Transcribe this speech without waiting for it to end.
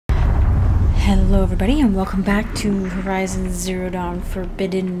Hello everybody and welcome back to Horizon Zero Dawn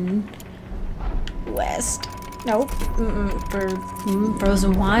Forbidden West. Nope. For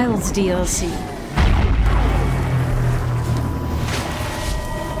Frozen Wilds DLC.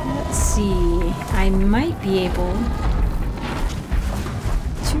 Let's see. I might be able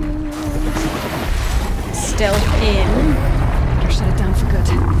to stealth in. Or shut it down for good.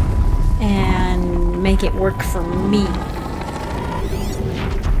 And make it work for me.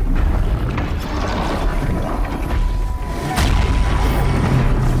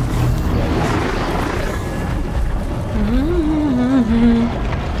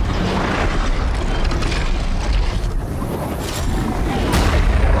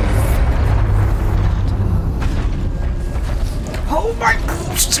 Oh my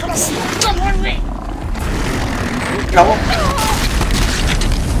God! Stop on me! No!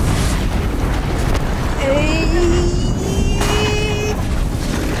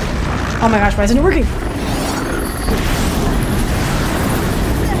 Oh my gosh, why isn't it working?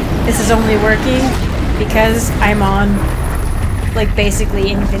 This is only working because I'm on, like,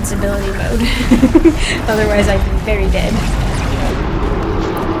 basically invincibility mode. Otherwise I'd be very dead.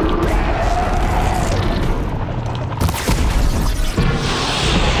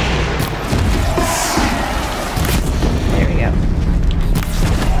 There we go.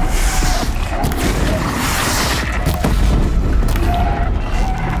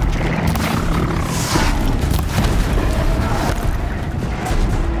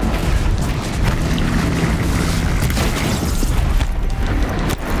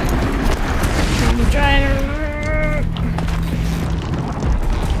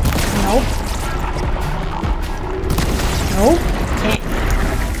 Nope. Nope. Can't.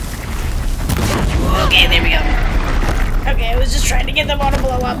 Okay, there we go. Okay, I was just trying to get them all to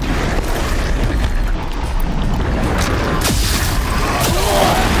blow up.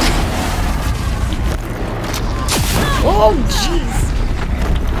 Oh, jeez.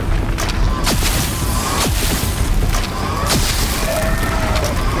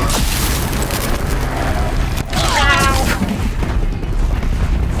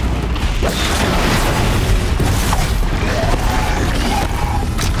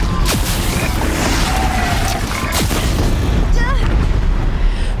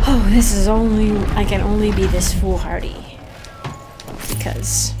 Oh, this is only, I can only be this foolhardy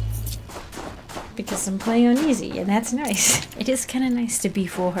because I'm playing on easy, and that's nice. It is kind of nice to be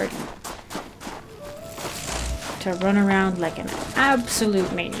foolhardy, to run around like an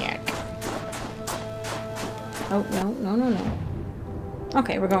absolute maniac. Oh no, no, no, no.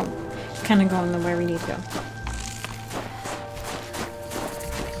 Okay, we're kind of going the way we need to go.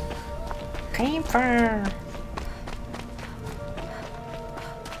 Camper.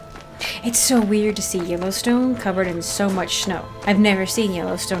 It's so weird to see Yellowstone covered in so much snow. I've never seen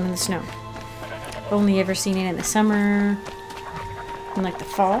Yellowstone in the snow. Only ever seen it in the summer, in like the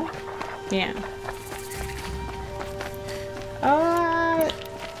fall. Yeah.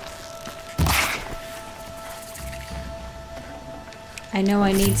 I know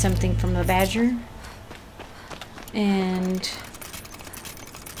I need something from the badger and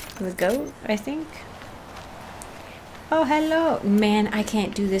the goat, I think. Oh, hello! Man, I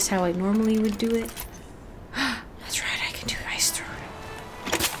can't do this how I normally would do it. That's right, I can do ice throw.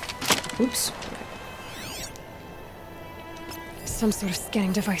 Oops. Some sort of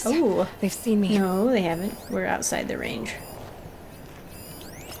scanning device. Oh. They've seen me. No, they haven't. We're outside the range.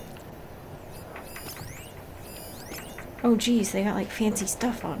 Oh, geez, they got like fancy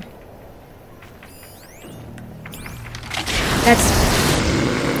stuff on. That's...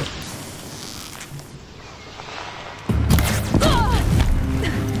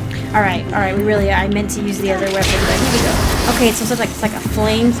 Alright, we really, I meant to use the other weapon, but here we go. Okay, it's also like, it's like a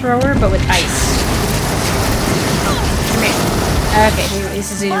flamethrower, but with ice. Come here. Okay,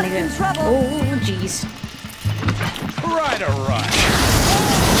 this is really good. Oh, jeez. Right.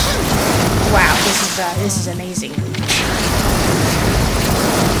 Wow, this is amazing.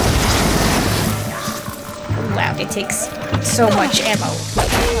 Wow, it takes so much ammo.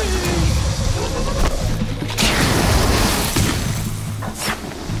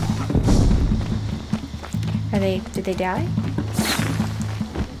 Did they die?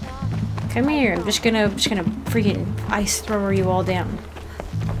 Come here, I'm just gonna freaking ice thrower you all down.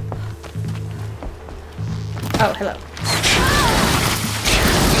 Oh, hello.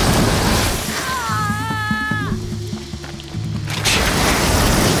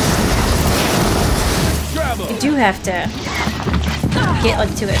 You do have to get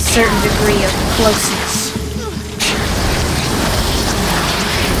like to a certain degree of closeness.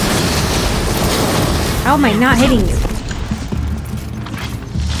 How am I not hitting you?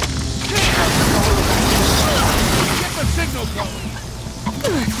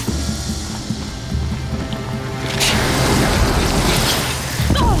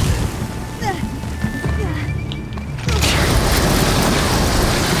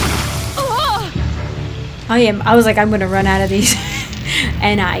 I was like, I'm gonna run out of these.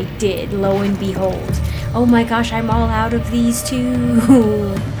 And I did, lo and behold. Oh my gosh, I'm all out of these too.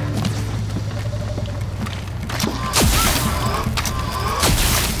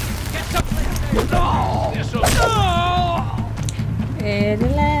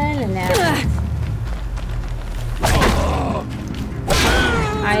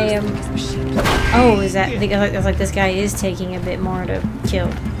 I am. Oh, is that? It's like this guy is taking a bit more to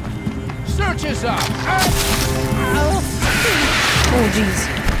kill. Search us up. Oh, jeez.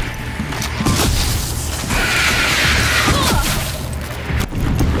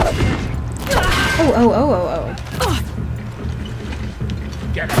 Oh.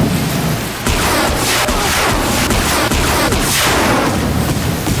 Get it.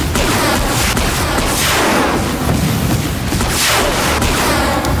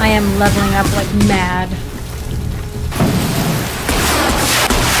 I am leveling up like mad.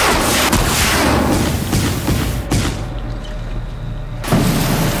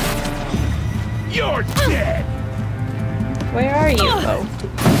 You're dead. Where are you? Oh.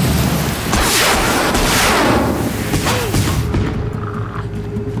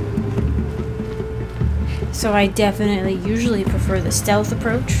 So I definitely usually prefer the stealth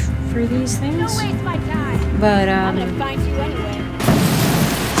approach for these things. Don't waste my time. But I'm gonna find you anyway.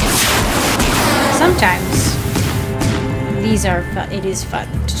 sometimes these are fun. It is fun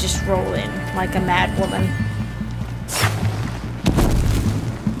to just roll in like a mad woman.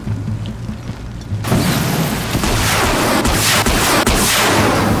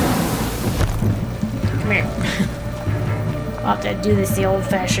 Come here. I'll have to do this the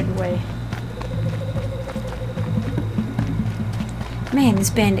old-fashioned way. Man, this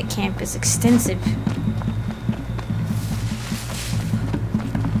bandit camp is extensive.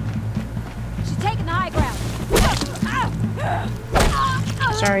 She's taking the high ground.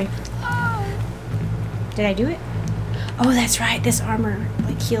 Sorry. Did I do it? Oh, that's right. This armor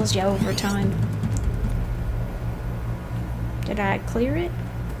like heals you over time. Did I clear it?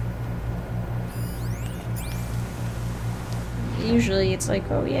 Usually it's like,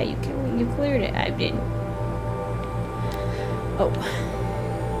 oh yeah, you cleared it. I didn't. Oh.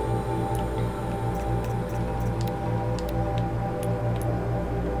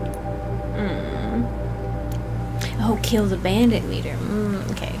 Oh, kill the bandit leader.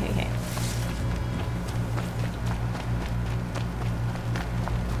 Okay.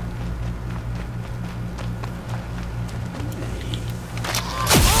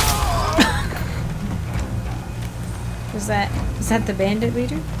 Is that the bandit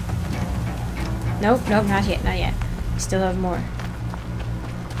leader? Nope, not yet. Still have more.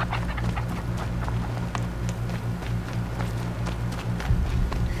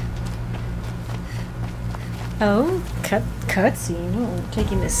 Oh, cutscene. Oh,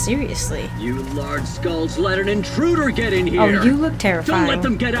 taking this seriously. You large skulls let an intruder get in here. Oh, you look terrifying. Don't let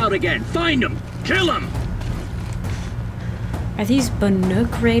them get out again. Find them. Kill them. Are these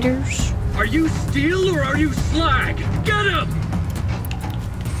Banuk raiders? Are you steel or are you slag? Get him!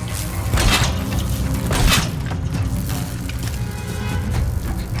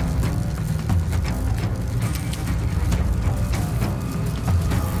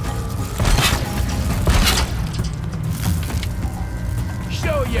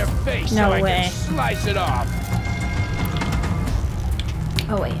 Show your face No so I way. can slice it off.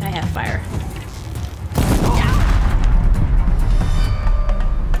 Oh wait, I have fire.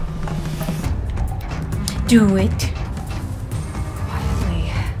 Do it. Quietly.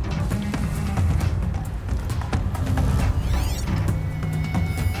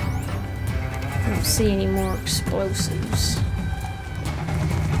 I don't see any more explosives.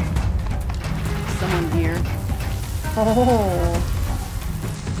 Someone here. Oh.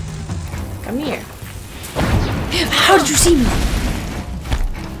 Come here. How did you see me?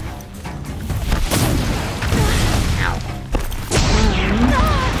 Ow.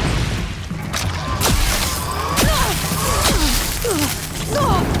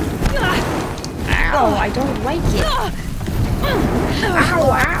 Ow, I don't like it. Ow.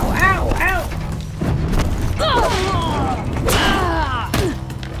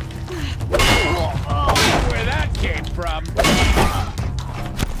 Where that came from.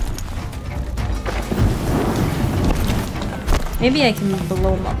 Maybe I can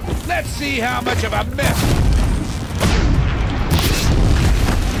blow them up. Let's see how much of a mess.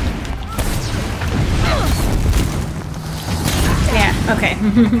 Yeah, okay.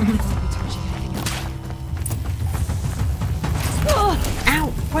 Ow,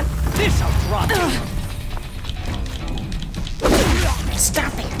 what? This'll drop you.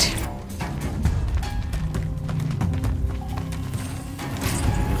 Stop it.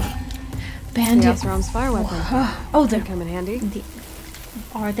 Bandit. The Oseram's fire weapon. Oh, Could they're come in handy.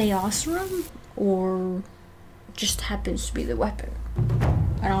 Are they Oseram, or just happens to be the weapon?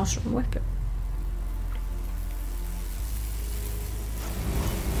 An Oseram weapon.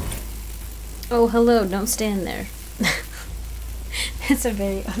 Oh, hello, don't stand there. It's a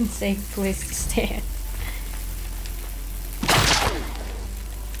very unsafe place to stand.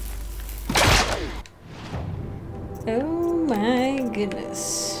 Oh my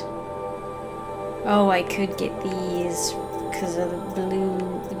goodness. Oh, I could get these because of the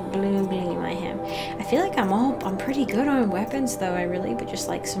blue gleam I have. I feel like I'm pretty good on weapons though, I really, but just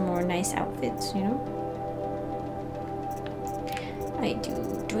like some more nice outfits, you know?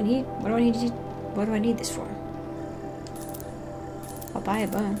 What do I need this for? I'll buy a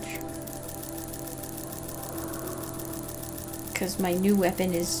bunch. Because my new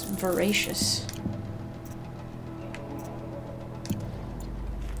weapon is voracious.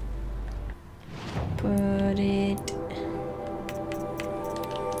 Put it...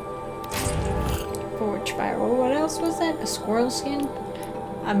 Forge fire. Oh, what else was that? A squirrel skin?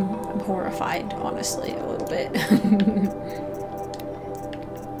 I'm horrified, honestly, a little bit.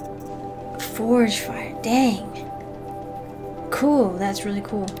 Forge fire. Dang. Cool. That's really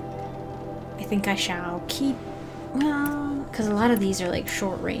cool. I think I shall keep... Well, because a lot of these are like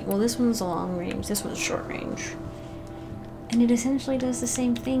short range. Well, this one's a long range. This one's short range. And it essentially does the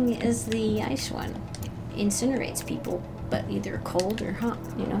same thing as the ice one. Incinerates people, but either cold or hot,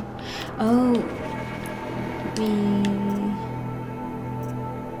 you know? Oh.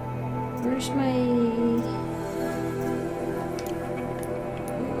 Where's my...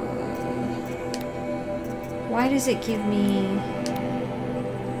 Why does it give me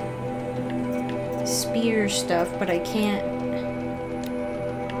spear stuff, but I can't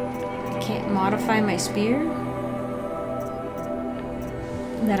modify my spear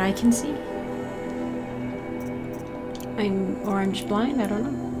that I can see? Or I'm just blind, I don't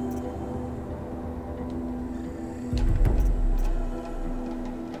know.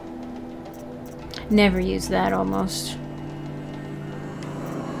 Never use that almost.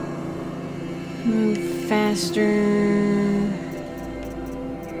 Move faster.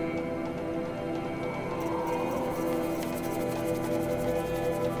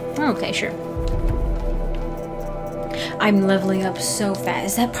 Okay, sure. I'm leveling up so fast.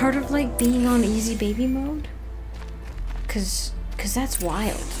 Is that part of like being on easy baby mode? Cause that's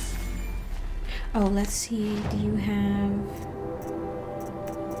wild. Oh, let's see. Do you have...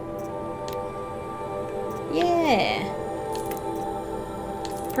 Yeah.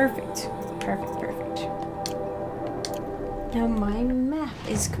 Perfect. Perfect, perfect. Now my map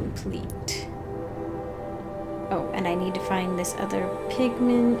is complete. Oh, and I need to find this other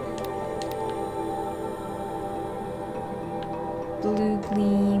pigment. Blue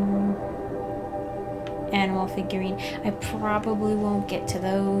gleam. Animal figurine. I probably won't get to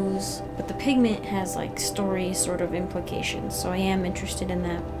those, but the pigment has like story sort of implications, so I am interested in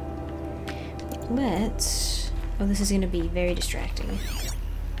that. Let's... Oh, this is going to be very distracting.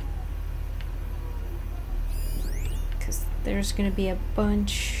 Because there's going to be a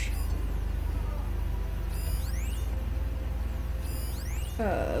bunch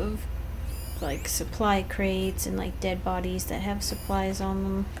of like supply crates and like dead bodies that have supplies on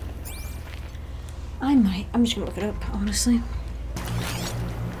them. I'm just gonna look it up, honestly.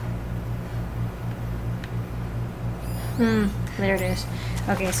 There it is.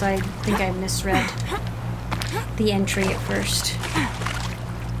 Okay, so I think I misread the entry at first.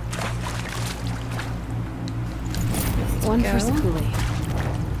 One for Sakuli.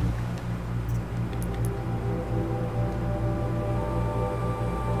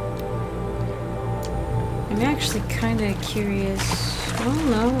 I'm actually kind of curious. Oh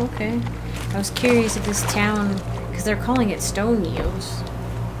no, okay. I was curious if this town, because they're calling it Stone Yields.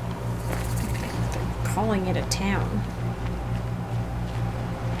 They're calling it a town.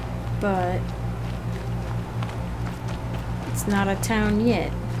 But it's not a town yet.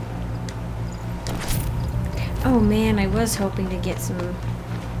 Oh man, I was hoping to get some...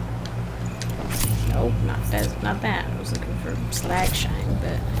 Nope, not that. I was looking for slag shine,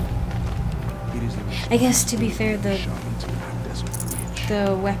 but... I guess to be fair, the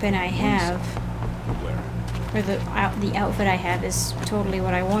weapon I have, or the outfit I have is totally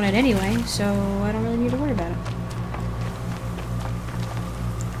what I wanted anyway, so I don't really need to worry about it.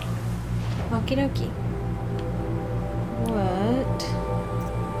 Okie dokie. What?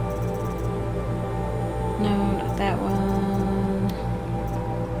 No, not that one.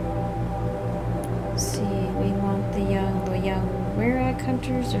 Let's see, we want the young Werak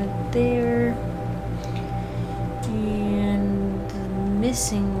hunters are there. And the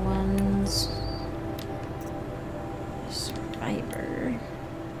missing one Hooligans. Survivor.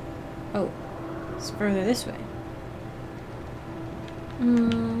 Oh, it's further this way.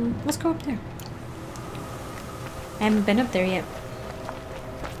 Let's go up there. I haven't been up there yet.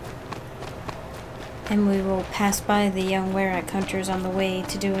 And we will pass by the young Werak hunters on the way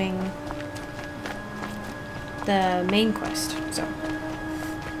to doing the main quest, so.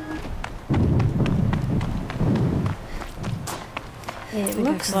 It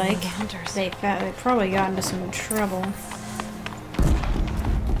looks like they probably got into some trouble.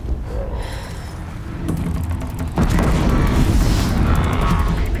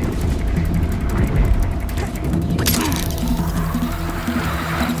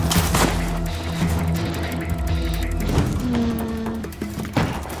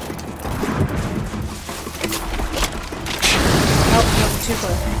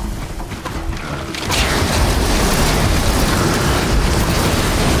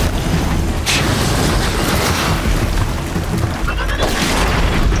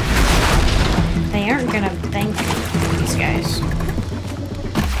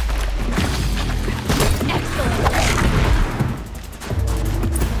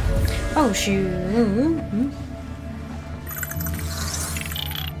 Oh shoot.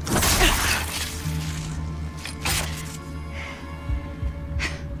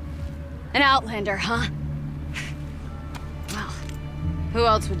 An outlander, huh? Well, who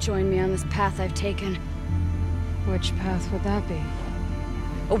else would join me on this path I've taken? Which path would that be?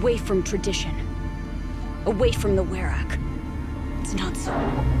 Away from tradition. Away from the Werak. It's not so.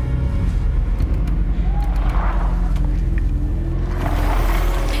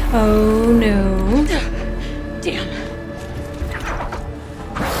 Oh no. Damn.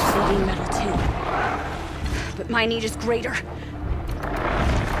 Bleeding metal too. But my need is greater.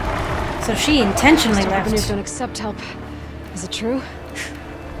 So she intentionally left. Banuk don't accept help. Is it true?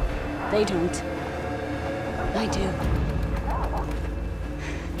 They don't. I do.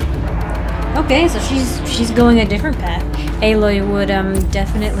 Okay, so she's going a different path. Aloy would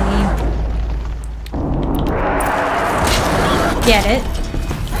definitely get it.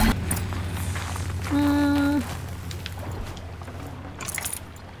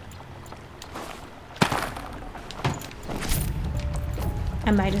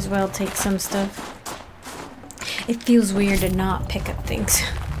 I might as well take some stuff. It feels weird to not pick up things.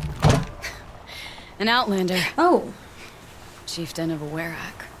 An outlander. Oh. Chieftain of a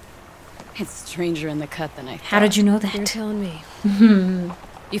Werak. It's stranger in the cut than I thought. How did you know that? You're telling me.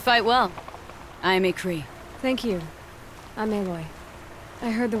 You fight well. I am a Cree. Thank you. I'm Aloy. I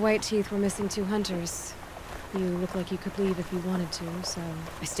heard the White Teeth were missing 2 hunters. You look like you could leave if you wanted to, so...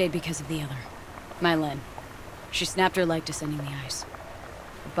 I stayed because of the other. Mylen. She snapped her leg descending the ice.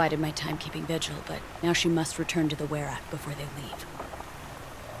 I bided my time keeping vigil, but now she must return to the Werak before they leave.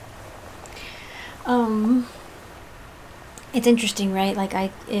 It's interesting, right? Like,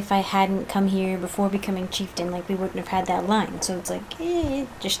 if I hadn't come here before becoming chieftain, like, we wouldn't have had that line. So it's like, it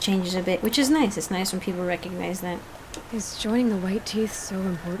just changes a bit, which is nice. It's nice when people recognize that. Is joining the White Teeth so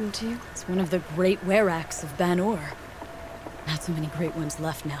important to you? It's one of the great Weraks of Banur. Not so many great ones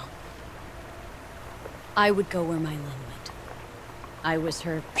left now. I would go where Mylen went. I was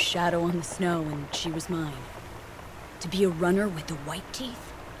her shadow on the snow, and she was mine. To be a runner with the White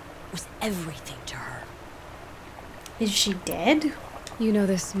Teeth was everything to her. Is she dead? You know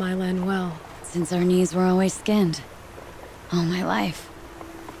this Mylen well. Since our knees were always skinned. All my life.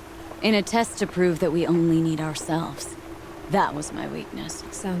 In a test to prove that we only need ourselves. That was my weakness.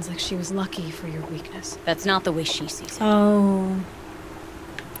 Sounds like she was lucky for your weakness. That's not the way she sees it. Oh.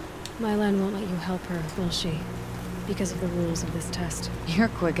 Mylen won't let you help her, will she? Because of the rules of this test. You're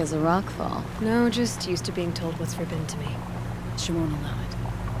quick as a rockfall. No, just used to being told what's forbidden to me. She won't allow it.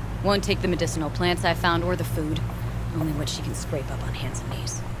 Won't take the medicinal plants I found or the food. Only what she can scrape up on hands and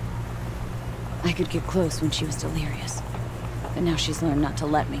knees. I could get close when she was delirious. But now she's learned not to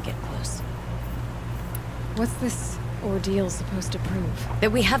let me get close. What's this ordeal supposed to prove?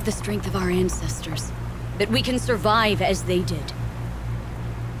 That we have the strength of our ancestors. That we can survive as they did.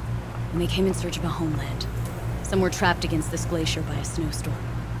 When they came in search of a homeland, some were trapped against this glacier by a snowstorm.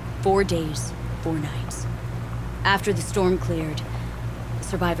 4 days, 4 nights. After the storm cleared, the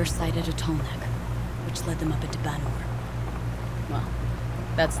survivors sighted a tall neck, which led them up into Banur. Well,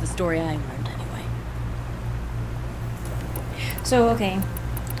 that's the story I learned anyway. So, okay.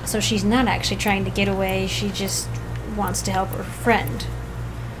 So she's not actually trying to get away, she just wants to help her friend.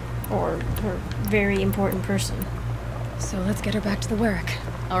 Or her very important person. So let's get her back to the Werak.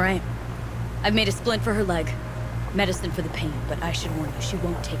 Alright. I've made a splint for her leg. Medicine for the pain, but I should warn you, she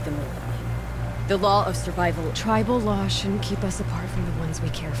won't take them willingly. The law of survival, Tribal law shouldn't keep us apart from the ones we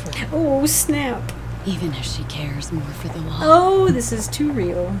care for. Oh, snap. even if she cares more for the law. Oh, this is too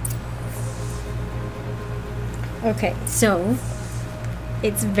real. Okay, so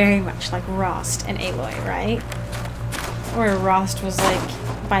it's very much like Rost and Aloy, right? Where Rost was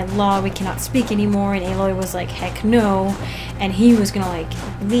like, by law we cannot speak anymore, and Aloy was like, heck no, and he was gonna like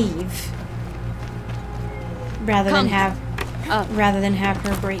leave rather than have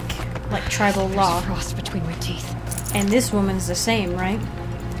her break like tribal law. Frost between my teeth. And this woman's the same, right?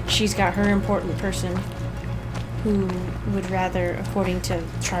 She's got her important person who would rather, according to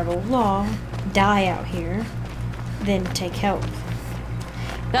tribal law, die out here than take help.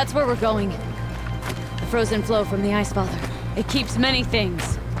 That's where we're going. The frozen flow from the Ice Father. It keeps many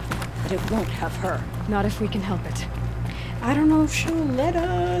things, but it won't have her. Not if we can help it. I don't know if she'll let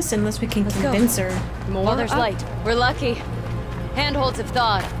us, unless we can convince her. More While there's up? light, we're lucky. Handholds have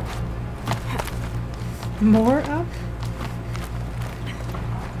thawed. More up?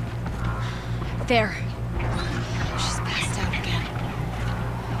 There. She's passed out again.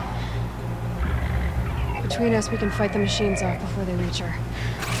 Between us, we can fight the machines off before they reach her.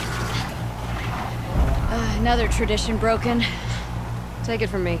 Another tradition broken. Take it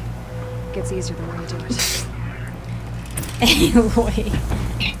from me. It gets easier the more you do it. Anyway.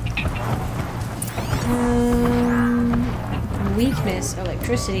 Weakness,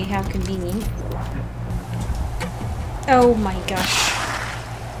 electricity, how convenient. Oh my gosh.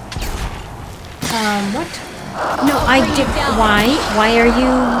 What? No, I did. Why are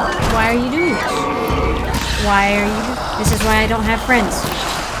you doing this? Why are you? This is why I don't have friends.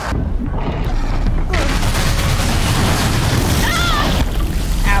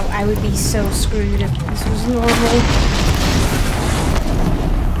 Ow, I would be so screwed if this was normal.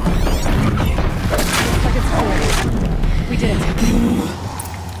 Looks like it's clear. We did it.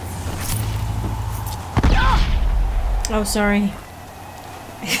 Oh, sorry.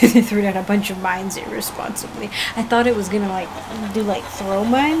 I threw down a bunch of mines irresponsibly. I thought it was gonna like do like throw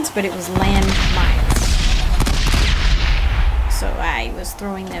mines, but it was land mines. So I was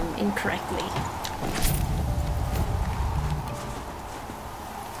throwing them incorrectly.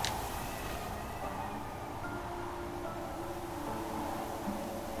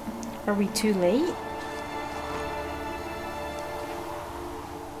 Are we too late?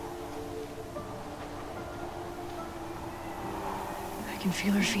 I can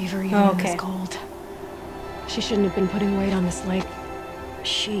feel her fever even in Okay. this cold. She shouldn't have been putting weight on this lake.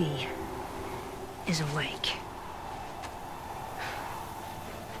 She is awake.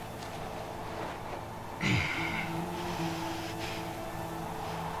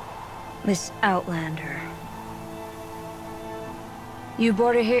 Miss Outlander. You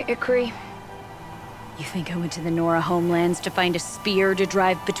brought her here, Ikri? You think I went to the Nora homelands to find a spear to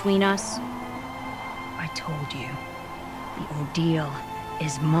drive between us? I told you. The ordeal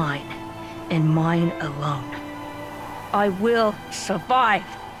is mine, and mine alone. I will survive.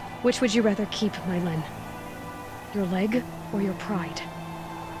 Which would you rather keep, Mylen? Your leg or your pride?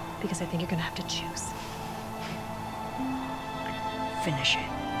 Because I think you're gonna have to choose. Finish it.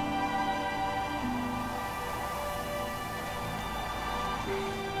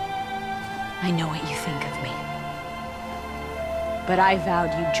 I know what you think of me. But I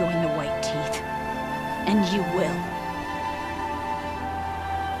vowed you'd join the White Teeth. And you will.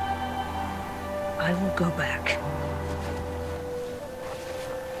 I will go back.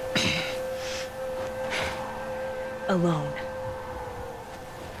 Alone.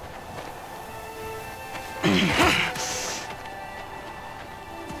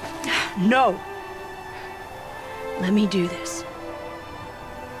 No! Let me do this.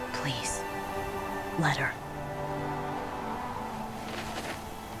 Please, let her.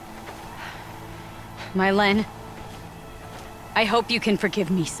 Mylen, I hope you can forgive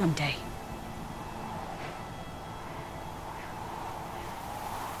me someday.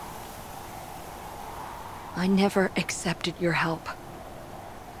 I never accepted your help.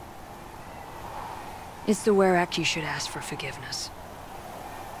 It's the Werak you should ask for forgiveness.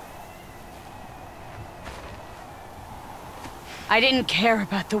 I didn't care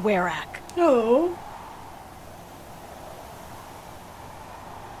about the Werak. Oh.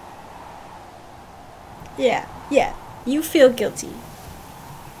 Yeah. You feel guilty.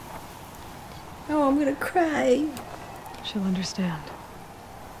 Oh, I'm gonna cry. She'll understand.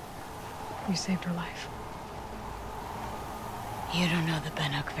 You saved her life. You don't know the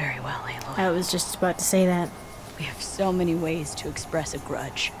Banuk very well, Aloy. I was just about to say that. We have so many ways to express a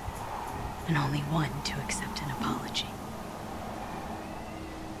grudge, and only one to accept an apology.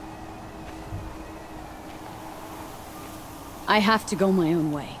 I have to go my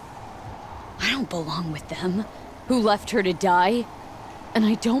own way. I don't belong with them. Who left her to die? And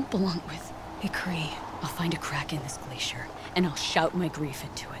I don't belong with Ikri. I'll find a crack in this glacier, and I'll shout my grief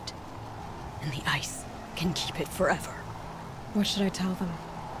into it. And the ice can keep it forever. What should I tell them?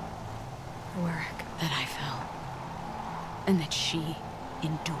 Warwick. That I fell. And that she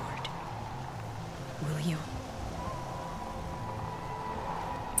endured. Will you?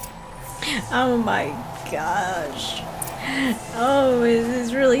 Oh my gosh. Oh, this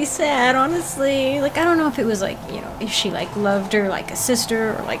is really sad, honestly. Like, I don't know if it was like, you know, if she like loved her like a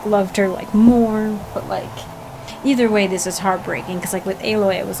sister or like loved her like more, but like either way this is heartbreaking because like with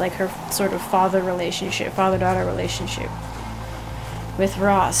Aloy it was like her sort of father-daughter relationship with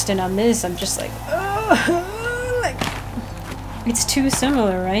Rost, and on this I'm just like, oh, like it's too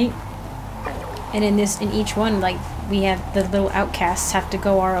similar, right? And in each one, like, we have the little outcasts have to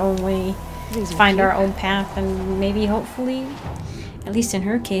go our own way, find our own path, and maybe, hopefully, at least in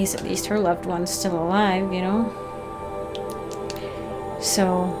her case, at least her loved one's still alive, you know?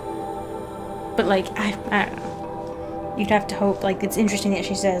 So, but like, I don't know. You'd have to hope, like, it's interesting that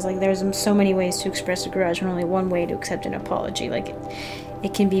she says, like, there's so many ways to express a grudge and only one way to accept an apology. Like,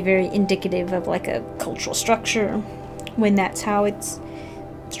 it can be very indicative of, like, a cultural structure when that's how it's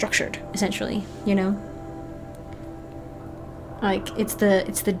structured, essentially, you know? Like, it's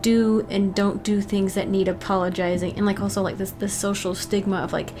the do and don't do things that need apologizing, and like also like this social stigma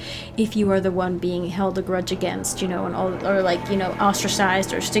of like, if you are the one being held a grudge against, you know, and all, or like, you know,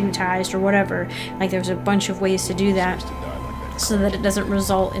 ostracized or stigmatized or whatever, like there's a bunch of ways to do that so that it doesn't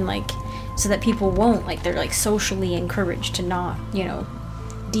result in like, so that people won't, like, they're like socially encouraged to not, you know,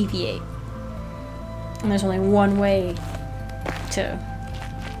 deviate. And there's only one way to,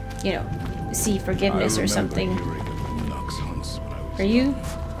 you know, see forgiveness or something. Are you?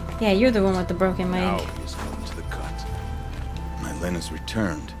 Yeah, you're the one with the broken leg. Now he's come to the cut. My Len has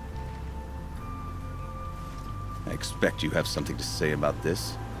returned. I expect you have something to say about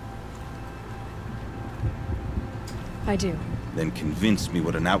this. I do. Then convince me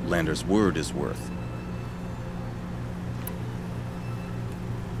what an outlander's word is worth.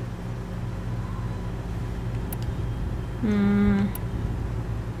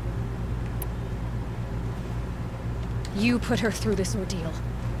 You put her through this ordeal.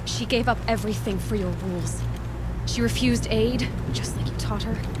 She gave up everything for your rules. She refused aid, just like you taught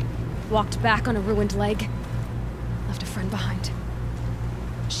her. Walked back on a ruined leg. Left a friend behind.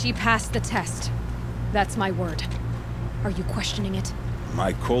 She passed the test. That's my word. Are you questioning it?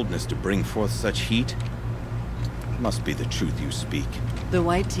 My coldness to bring forth such heat? Must be the truth you speak. The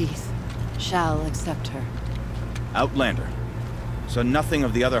White Teeth shall accept her. Outlander. So nothing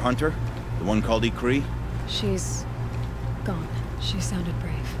of the other hunter? The one called Ikri? She's gone. She sounded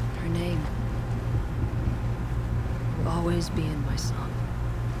brave. Her name will always be in my song.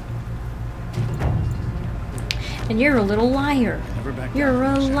 And you're a little liar. You're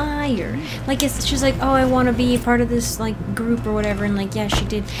a liar. Like, she's like, oh, I want to be a part of this, like, group or whatever, and like, yeah, she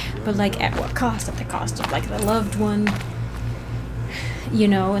did, but like, at what cost? At the cost of like the loved one, you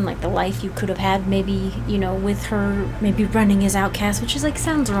know, and like the life you could have had, maybe, you know, with her, maybe running as outcast, which is like,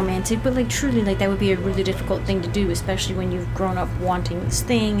 sounds romantic, but like truly, like, that would be a really difficult thing to do, especially when you've grown up wanting this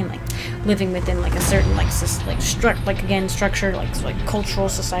thing and like living within like a certain structure, like cultural,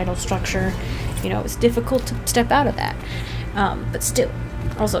 societal structure. You know, it's difficult to step out of that. But still,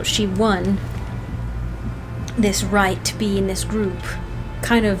 also, she won this right to be in this group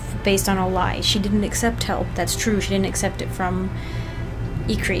kind of based on a lie. She didn't accept help, that's true. She didn't accept it from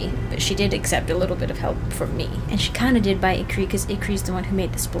Ikri, but she did accept a little bit of help from me. And she kind of did by Ikri, because Ikri's the one who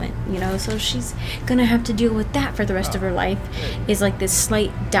made the splint, you know? So she's gonna have to deal with that for the rest of her life, is like this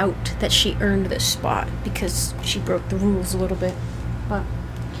slight doubt that she earned this spot because she broke the rules a little bit. But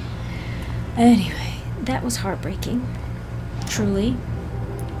anyway, that was heartbreaking. Truly.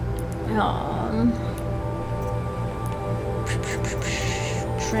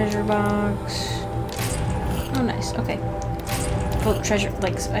 Treasure box. Oh, nice. Okay. Well, treasure,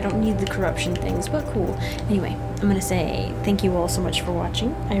 like, I don't need the corruption things, but cool. Anyway, I'm gonna say thank you all so much for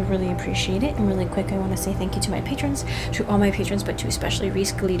watching. I really appreciate it. And really quick, I want to say thank you to my patrons, to all my patrons, but to especially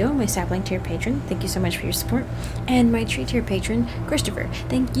Reese Galido, my sapling tier patron. Thank you so much for your support. And my tree tier patron, Christopher.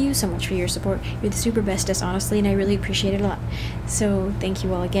 Thank you so much for your support. You're the super bestest, honestly, and I really appreciate it a lot. So thank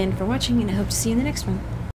you all again for watching, and I hope to see you in the next one.